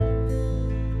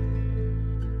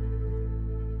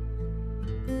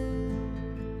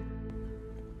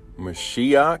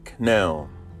Mashiach now.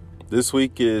 This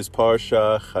week is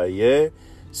Parsha Chaye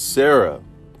Sarah.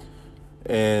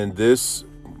 And this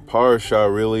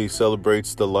Parsha really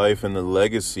celebrates the life and the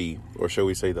legacy, or shall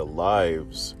we say the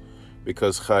lives,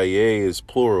 because Chaye is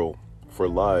plural for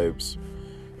lives,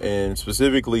 and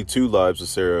specifically two lives of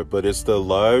Sarah, but it's the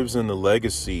lives and the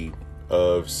legacy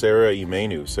of Sarah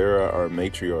Imenu, Sarah our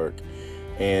matriarch.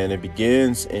 And it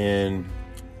begins in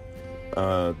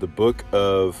the book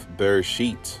of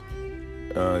Bereshit,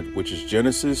 which is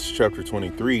Genesis chapter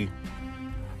 23.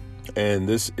 And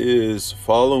this is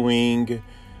following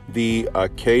the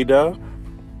Akedah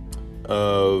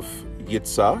of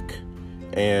Yitzhak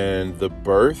and the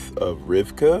birth of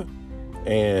Rivka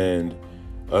and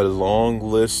a long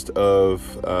list of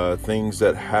things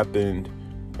that happened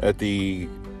at the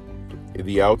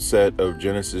outset of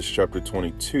Genesis chapter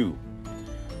 22.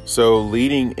 So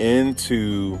leading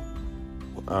into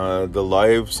the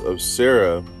lives of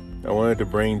Sarah, I wanted to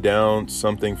bring down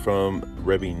something from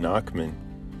Rebbe Nachman.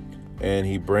 And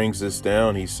he brings this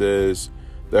down. He says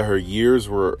that her years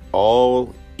were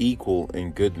all equal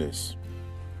in goodness.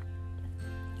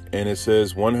 And it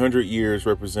says 100 years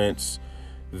represents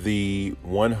the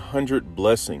 100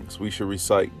 blessings we should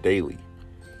recite daily.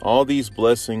 All these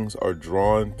blessings are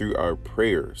drawn through our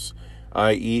prayers,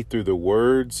 i.e. through the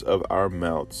words of our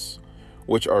mouths,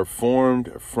 which are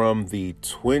formed from the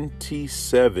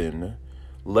 27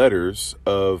 letters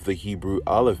of the Hebrew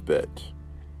alphabet,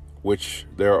 which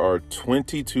there are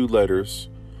 22 letters,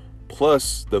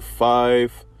 plus the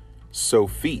 5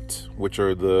 sophit, which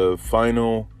are the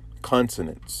final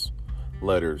consonants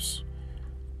letters.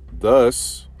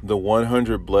 Thus, the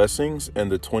 100 blessings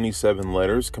and the 27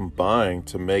 letters combine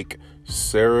to make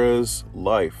Sarah's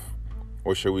life,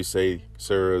 or shall we say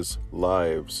Sarah's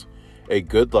lives, a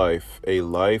good life, a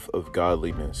life of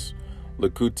godliness.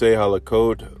 Likutei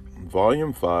Halakot,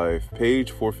 Volume 5,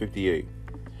 page 458.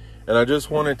 And I just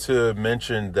wanted to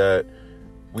mention that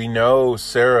we know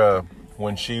Sarah,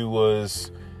 when she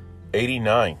was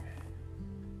 89,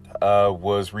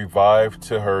 was revived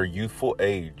to her youthful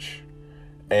age.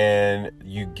 And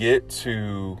you get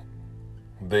to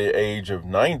the age of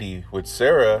 90 with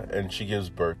Sarah, and she gives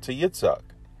birth to Yitzhak.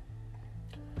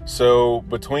 So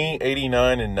between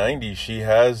 89 and 90, she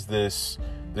has this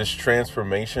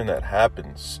transformation that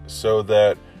happens, so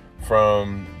that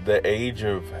from the age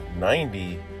of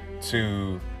 90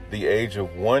 to the age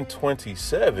of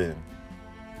 127,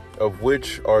 of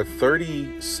which are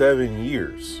 37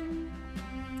 years.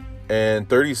 And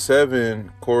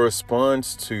 37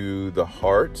 corresponds to the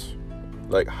heart,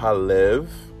 like Halev.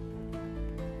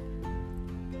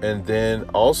 And then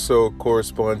also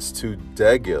corresponds to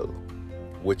Degel,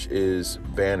 which is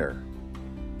banner.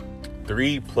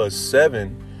 3 plus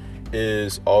 7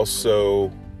 is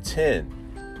also 10.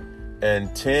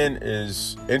 And 10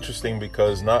 is interesting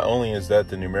because not only is that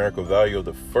the numerical value of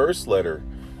the first letter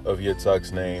of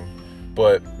Yitzhak's name,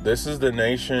 but this is the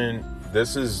nation,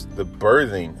 this is the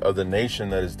birthing of the nation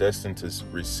that is destined to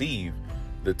receive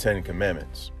the 10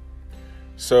 commandments.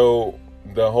 So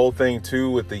the whole thing too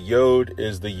with the Yod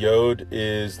is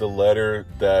the letter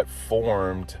that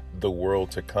formed the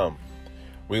world to come.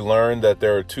 We learned that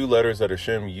there are two letters that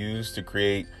Hashem used to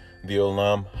create the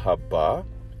Olam Haba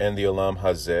and the Olam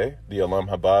Hazeh. The Olam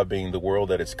Haba being the world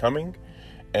that is coming,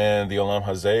 and the Olam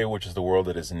Hazeh, which is the world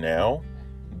that is now.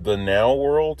 The now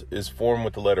world is formed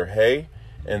with the letter He,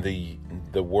 and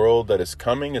the world that is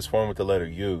coming is formed with the letter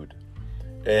Yud.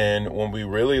 And when we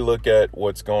really look at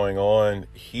what's going on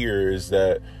here is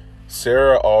that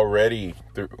Sarah already,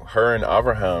 through her and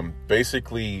Abraham,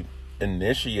 basically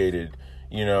initiated,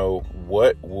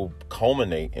 what will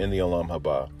culminate in the Olam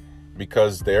Haba,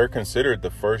 because they're considered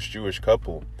the first Jewish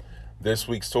couple. This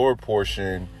week's Torah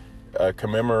portion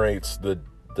commemorates the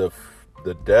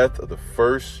death of the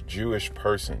first Jewish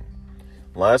person.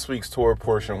 Last week's Torah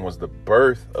portion was the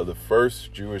birth of the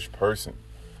first Jewish person.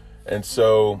 And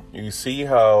so you see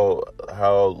how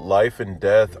life and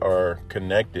death are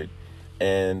connected.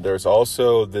 And there's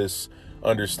also this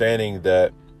understanding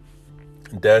that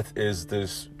death is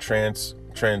this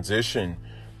transition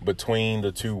between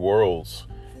the two worlds.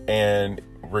 And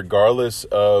regardless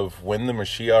of when the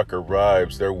Mashiach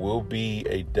arrives, there will be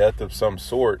a death of some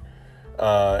sort.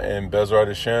 And Bezrat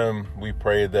Hashem, we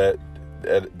pray that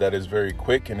is very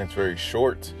quick and it's very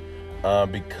short,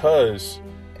 because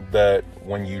that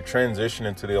when you transition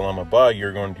into the Olam Haba,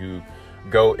 you're going to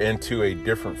go into a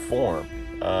different form.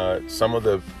 Some of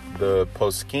the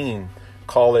poskim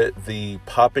call it the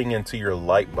popping into your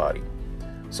light body.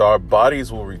 So our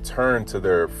bodies will return to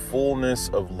their fullness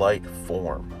of light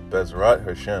form, Bezrat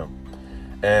Hashem.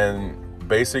 And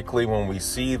basically, when we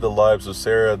see the lives of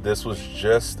Sarah, this was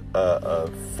just a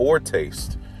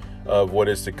foretaste of what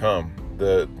is to come.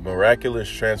 The miraculous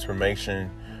transformation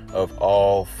of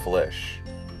all flesh.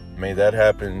 May that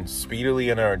happen speedily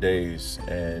in our days.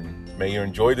 And may you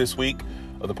enjoy this week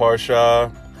of the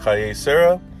Parsha Chaye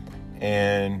Sarah.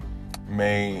 And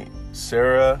may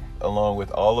Sarah, along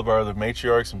with all of our other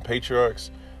matriarchs and patriarchs,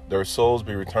 their souls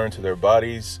be returned to their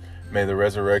bodies. May the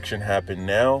resurrection happen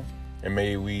now. And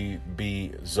may we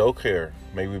be Zocher.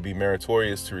 May we be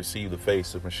meritorious to receive the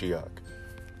face of Mashiach.